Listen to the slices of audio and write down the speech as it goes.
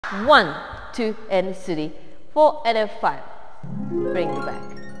1, 2, and 3, 4, and then 5. Bring it back.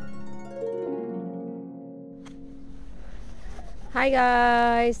 Hi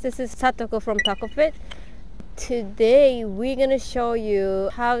guys, this is Satoko from tokofit. Today we're gonna show you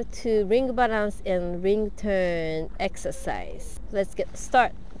how to ring balance and ring turn exercise. Let's get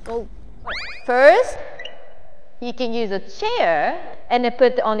started. Go. First, you can use a chair and then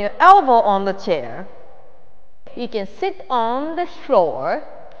put on your elbow on the chair. You can sit on the floor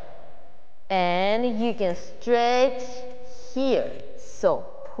and you can stretch here. So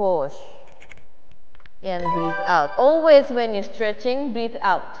push and breathe out. Always when you're stretching, breathe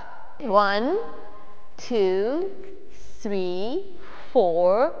out. 1, 2, 3,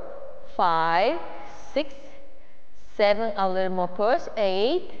 4, 5, 6, 7, a little more push,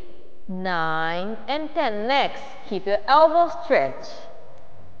 8, 9, and 10. Next, keep your elbow stretched.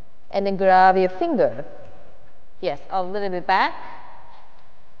 And then grab your finger. Yes, a little bit back.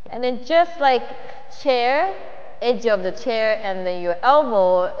 And then just like chair, edge of the chair, and then your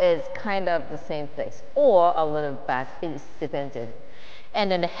elbow is kind of the same place. Or a little back, it depends.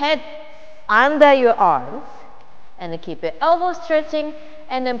 And then the head under your arms. And then keep your elbow stretching.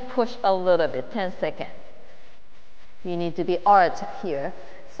 And then push a little bit, 10 seconds. You need to be arched here.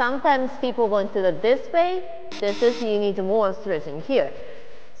 Sometimes people want to do this way. This is, you need more stretching here.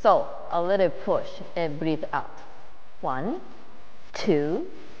 So, a little push and breathe out. 1, 2,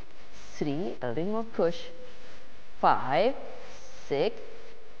 3, a little more push. 5, 6,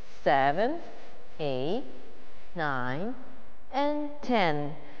 7, 8, 9, and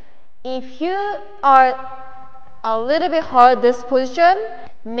 10. If you are a little bit hard this position,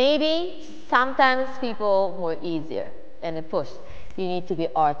 maybe sometimes people more easier and then push. You need to be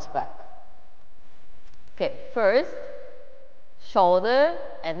arched back. Okay, first, shoulder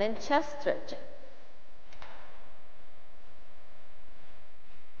and then chest stretching.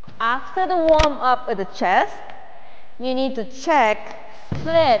 After the warm up with the chest, you need to check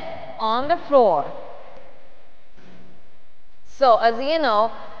split on the floor. So as you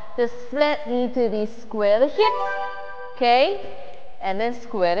know, the split needs to be square the hip, okay? And then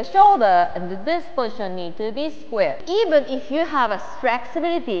square the shoulder, and this position needs to be square. Even if you have a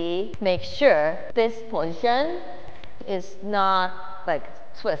flexibility, make sure this position is not like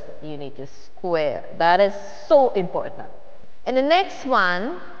twisted. You need to square. That is so important. And the next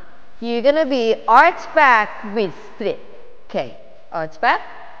one, you're gonna be arch back with split. Okay, arch back.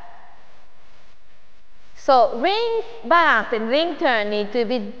 So ring balance and ring turn need to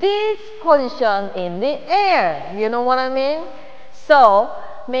be this position in the air. You know what I mean? So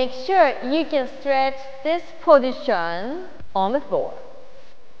make sure you can stretch this position on the floor.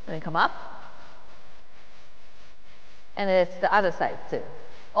 Let me come up. And it's the other side too.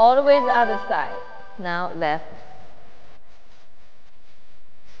 Always the other side. Now left.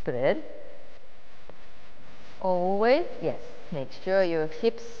 Split. Always, yes. Make sure your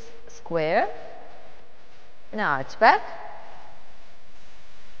hips square. Now arch back.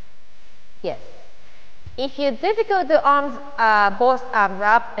 Yes. If you're difficult to arms, both arms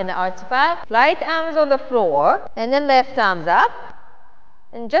up and arch back, right arms on the floor, and then left arms up,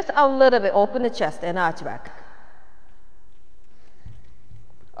 and just a little bit open the chest and arch back.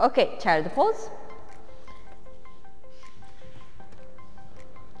 Okay, child pose.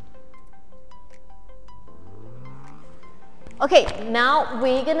 Okay, now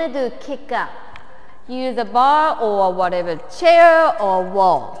we're gonna do kick up. Use a bar or whatever, chair or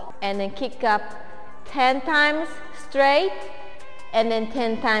wall, and then kick up 10 times straight and then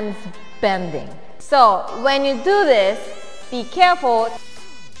 10 times bending. So when you do this, be careful,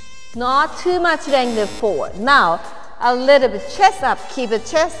 not too much length forward. Now a little bit chest up, keep the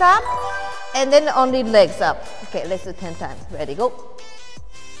chest up, and then only legs up. Okay, let's do 10 times. Ready, go.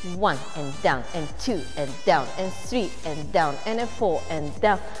 1 and down, and 2 and down, and 3 and down, and then 4 and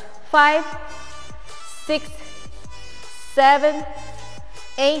down, 5, 6, 7,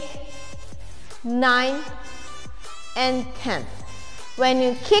 8, 9, and 10. When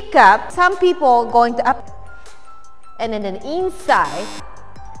you kick up, some people are going to up, and then the inside,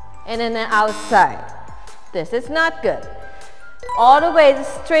 and then the outside. This is not good. All the way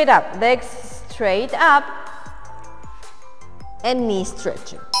straight up, legs straight up, and knee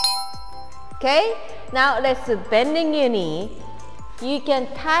stretching. Okay? Now let's do bending your knee. You can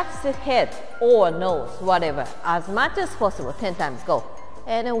touch the head or nose, whatever, as much as possible. 10 times, go.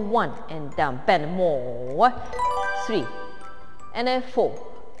 And then 1 and down, bend more. 3, and then 4,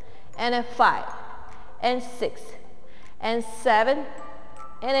 and then 5, and 6, and 7, and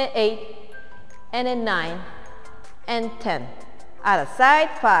then 8, and then 9, and 10. Other side,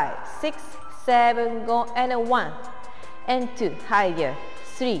 5, 6, 7, go, and then 1, and 2, higher,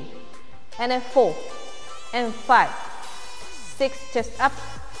 3, and then 4, and 5, 6, chest up,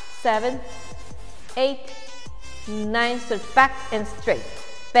 7, 8, 9, stretch back and straight,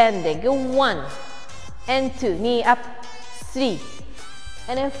 bending, go 1, and 2, knee up, 3,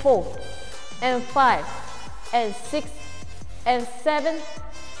 and then 4, and 5, and 6, and 7,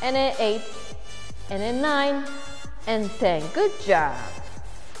 and then 8, and then 9, and 10. Good job.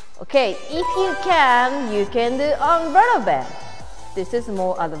 Okay, if you can do umbrella bend. This is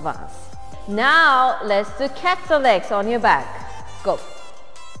more advanced. Now let's do catch the legs on your back. Go,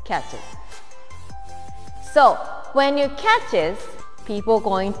 catch it. So when you catch it, people are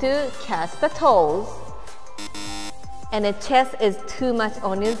going to catch the toes, and the chest is too much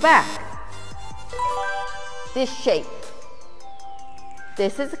on your back. This shape.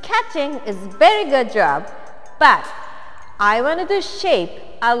 This is catching, is very good job, but I want to do shape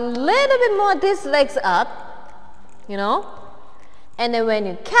a little bit more this legs up, you know, and then when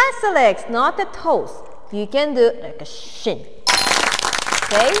you catch the legs, not the toes, you can do like a shin,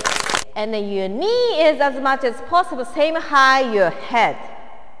 okay, and then your knee is as much as possible same high your head.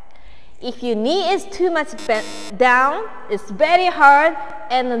 If your knee is too much bent down, it's very hard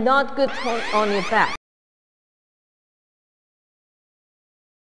and not good on your back.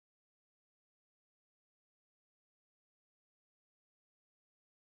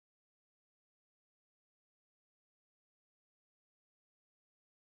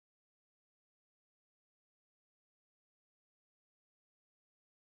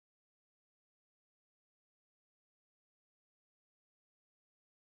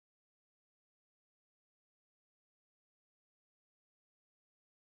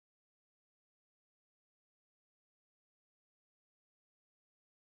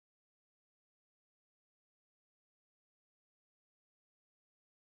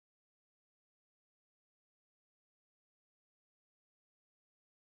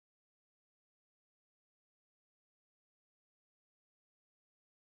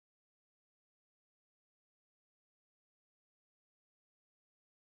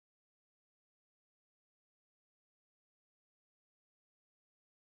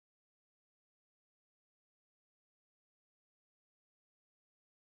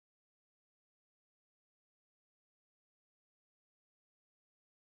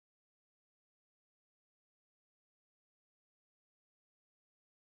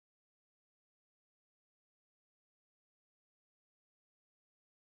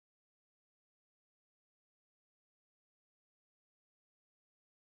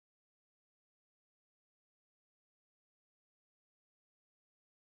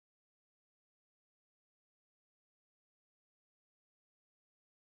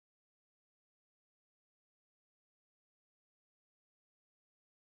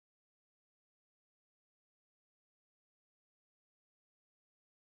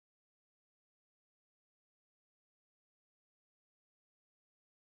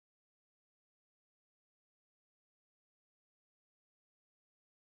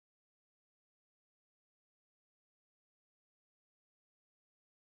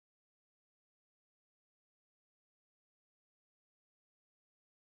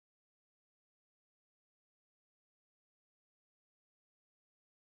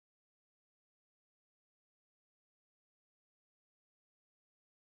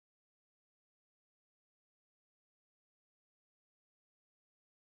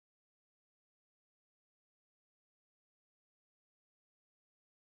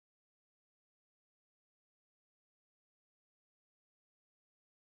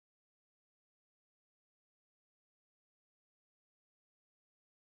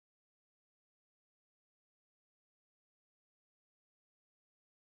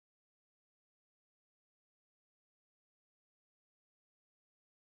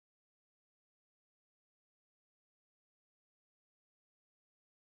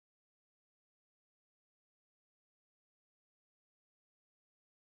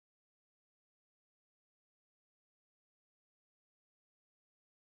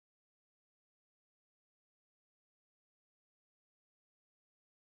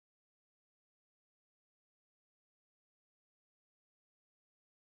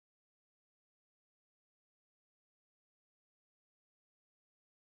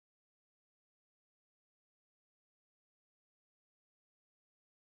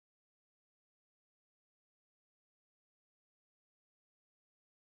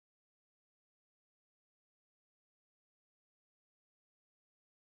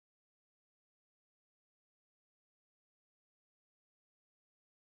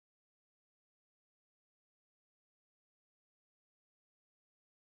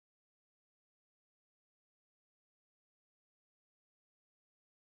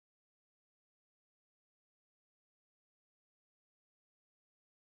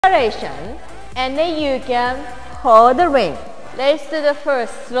 preparation, and then you can hold the ring. Let's do the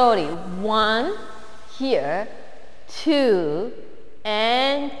first slowly. 1, here, 2,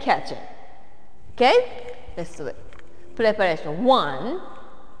 and catch it. Okay? Let's do it. Preparation. 1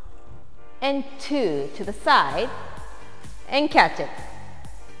 and 2 to the side, and catch it.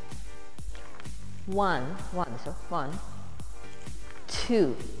 1,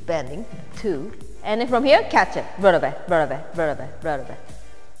 2, bending, 2, and then from here, catch it. Rotabe.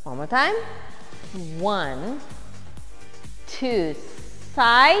 One more time. 1, 2,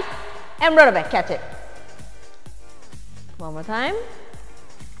 side, and rotabe, catch it. One more time.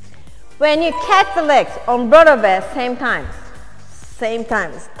 When you catch the legs on rotabe, same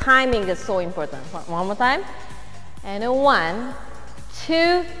times. Timing is so important. One more time. And then 1,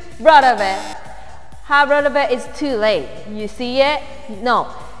 2, rotabe. Half rotabe is too late. You see it? No.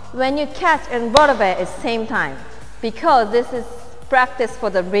 When you catch and rotabe, it's same time. Because this is practice for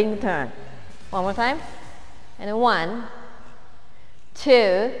the ring turn. One more time. And then 1,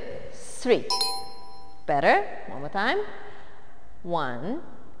 2, 3. Better. One more time. 1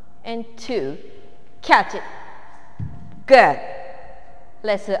 and 2. Catch it. Good.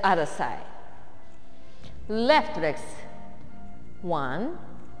 Let's do the other side. Left legs. 1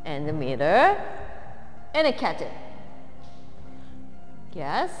 and the middle. And then catch it.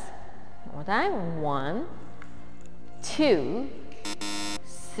 Yes. One more time. 1, 2,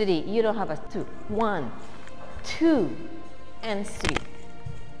 3. You don't have a 2. 1, 2, and 3.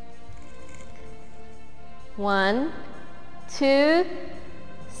 1, 2,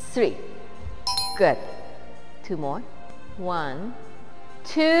 3. Good. 2 more. 1,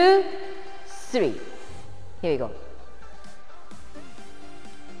 2, 3. Here we go.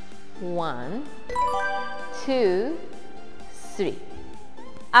 1, 2, 3.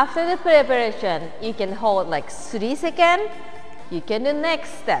 After the preparation, you can hold like 3 seconds. You can do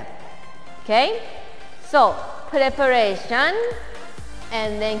next step. Okay? So, preparation,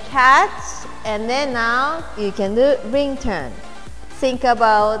 and then catch, and then now you can do ring turn. Think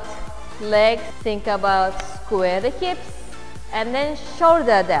about legs, think about square the hips, and then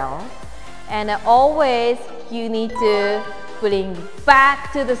shoulder down. And always you need to bring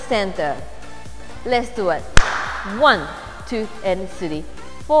back to the center. Let's do it. 1, 2, and 3,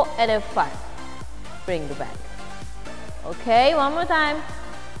 4, and then 5. Bring it back. Okay, one more time.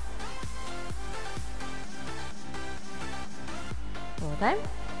 One more time.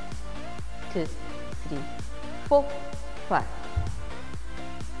 2, 3, 4, 5.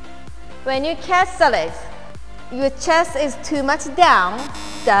 When you catch the legs, your chest is too much down.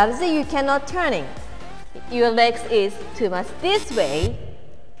 That is you cannot turning. Your legs is too much this way.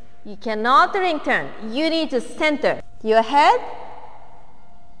 You cannot ring turn. You need to center your head,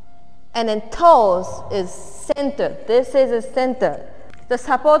 and then toes is center. This is a center. The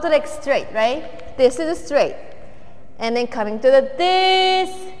support leg straight, right? This is straight. And then coming to the this.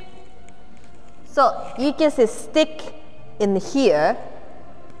 So you can see stick in here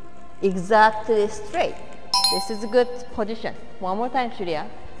exactly straight. This is a good position. One more time, Shuriya.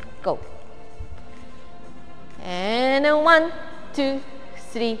 Go. And then 1, 2,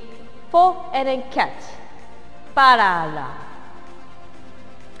 3, 4, and then catch. Parala.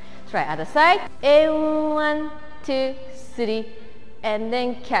 Try other side. And 1, 2, 3, and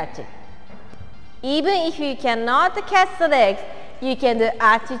then catch it. Even if you cannot catch the legs, you can do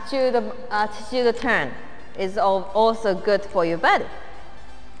attitude turn. It's also good for your body.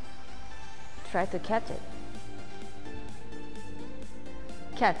 Try to catch it.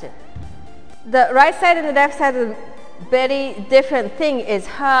 Catch it. The right side and the left side is very different thing is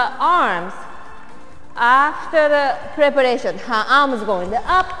her arms. After the preparation, her arms going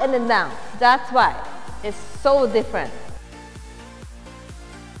up and then down. That's why it's so different.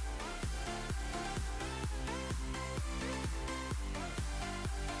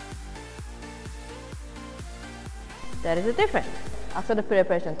 That is the difference. After the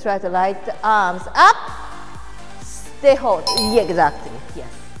preparation, try to light the arms up. Stay hold. Yeah, exactly.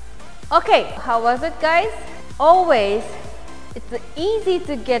 Yes. Okay, how was it, guys? Always, it's easy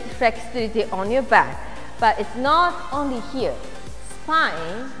to get flexibility on your back, but it's not only here.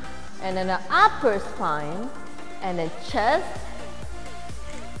 Spine, and then the upper spine, and then chest,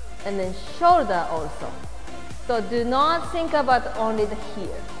 and then shoulder also. So do not think about only the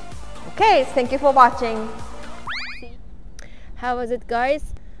here. Okay, thank you for watching. How was it,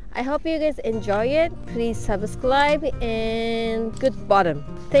 guys? I hope you guys enjoy it. Please subscribe and good bottom.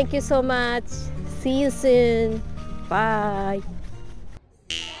 Thank you so much. See you soon. Bye.